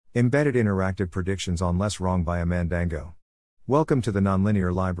Embedded Interactive Predictions on LessWrong by Amandango. Welcome to the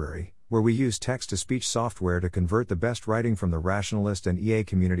Nonlinear Library, where we use text-to-speech software to convert the best writing from the rationalist and EA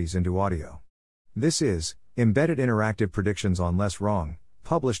communities into audio. This is Embedded Interactive Predictions on LessWrong,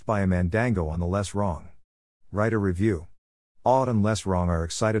 published by Amandango on the LessWrong Writer Review. Aud and LessWrong are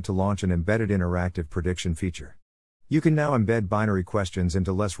excited to launch an embedded interactive prediction feature. You can now embed binary questions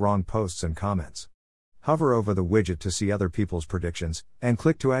into LessWrong posts and comments. Hover over the widget to see other people's predictions, and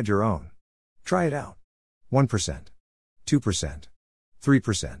click to add your own. Try it out. 1%, 2%,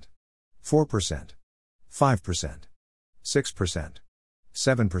 3%, 4%, 5%, 6%,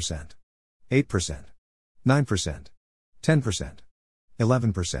 7%, 8%, 9%, 10%,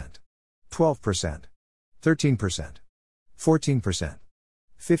 11%, 12%, 13%, 14%,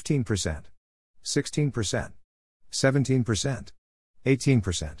 15%, 16%, 17%,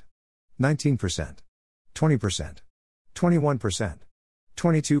 18%, 19%, 20%, 21%,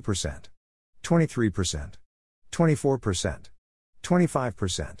 22%, 23%, 24%,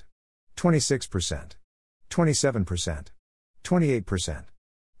 25%, 26%, 27%, 28%,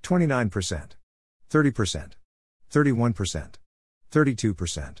 29%, 30%, 31%,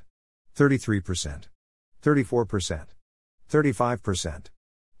 32%, 33%, 34%, 35%,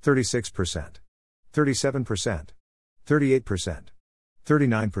 36%, 37%, 38%,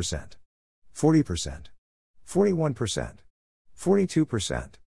 39%, 40%, 41%, 42%,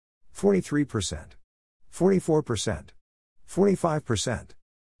 43%, 44%, 45%,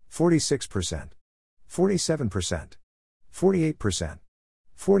 46%, 47%, 48%,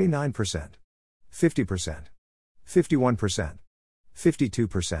 49%, 50%, 51%,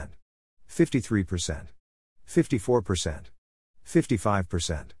 52%, 53%, 54%,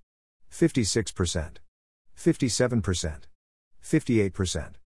 55%, 56%, 57%,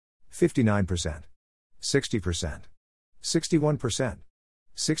 58%, 59%, 60%, 61%,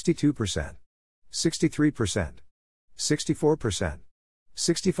 62%, 63%, 64%,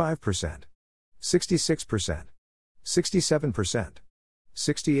 65%, 66%, 67%,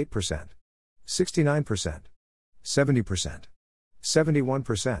 68%, 69%, 70%,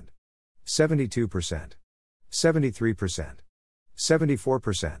 71%, 72%, 73%,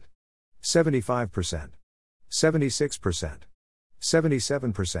 74%, 75%, 76%,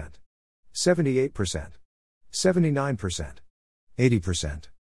 77%, 78%, 79%, 80%,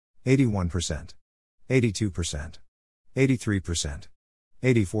 81%, 82%, 83%,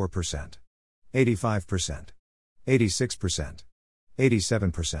 84%, 85%, 86%,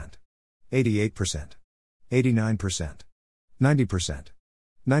 87%, 88%, 89%, 90%,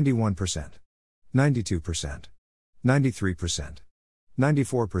 91%, 92%, 93%,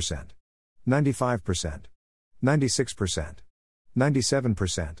 94%, 95%, 96%,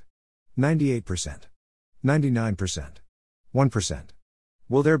 97%, 98%, 99%, 1%.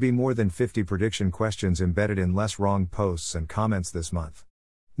 Will there be more than 50 prediction questions embedded in LessWrong posts and comments this month?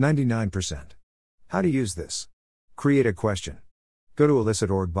 99%. How to use this? Create a question. Go to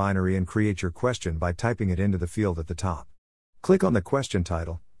illicit.org binary and create your question by typing it into the field at the top. Click on the question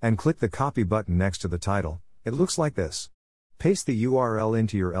title, and click the copy button next to the title. It looks like this. Paste the URL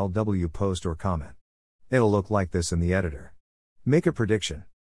into your LW post or comment. It'll look like this in the editor. Make a prediction.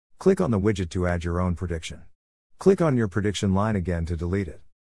 Click on the widget to add your own prediction. Click on your prediction line again to delete it.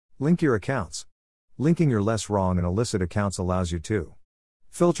 Link your accounts. Linking your LessWrong and illicit accounts allows you to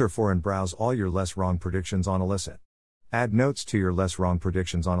filter for and browse all your LessWrong predictions on illicit. Add notes to your LessWrong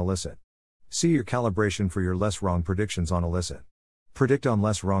predictions on illicit. See your calibration for your LessWrong predictions on illicit. Predict on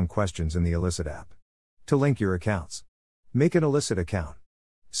LessWrong questions in the illicit app. To link your accounts. Make an illicit account.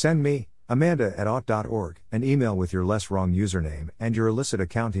 Send me, Amanda@aut.org, an email with your LessWrong username and your illicit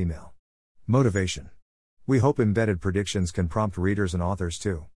account email. Motivation. We hope embedded predictions can prompt readers and authors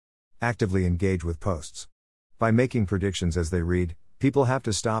to actively engage with posts. By making predictions as they read, people have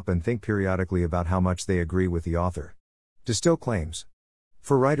to stop and think periodically about how much they agree with the author. Distill claims.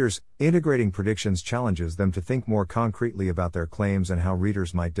 For writers, integrating predictions challenges them to think more concretely about their claims and how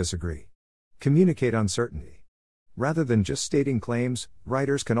readers might disagree. Communicate uncertainty. Rather than just stating claims,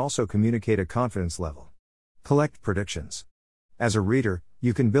 writers can also communicate a confidence level. Collect predictions. As a reader,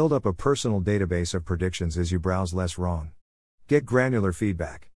 you can build up a personal database of predictions as you browse LessWrong. Get granular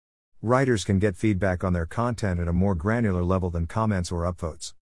feedback. Writers can get feedback on their content at a more granular level than comments or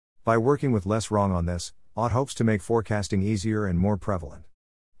upvotes. By working with LessWrong on this, Aud hopes to make forecasting easier and more prevalent.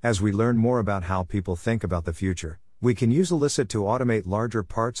 As we learn more about how people think about the future, we can use illicit to automate larger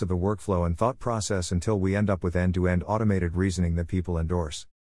parts of the workflow and thought process until we end up with end-to-end automated reasoning that people endorse.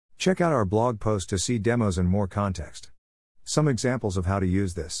 Check out our blog post to see demos and more context. Some examples of how to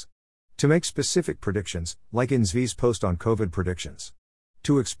use this. To make specific predictions, like in Zvi's post on COVID predictions.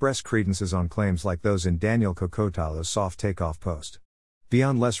 to express credences on claims like those in Daniel Kokotalo's soft takeoff post.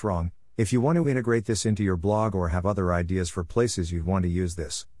 Beyond LessWrong, if you want to integrate this into your blog or have other ideas for places you'd want to use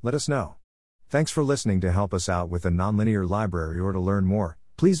this, let us know. Thanks for listening. To help us out with the nonlinear library or to learn more,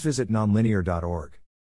 please visit nonlinear.org.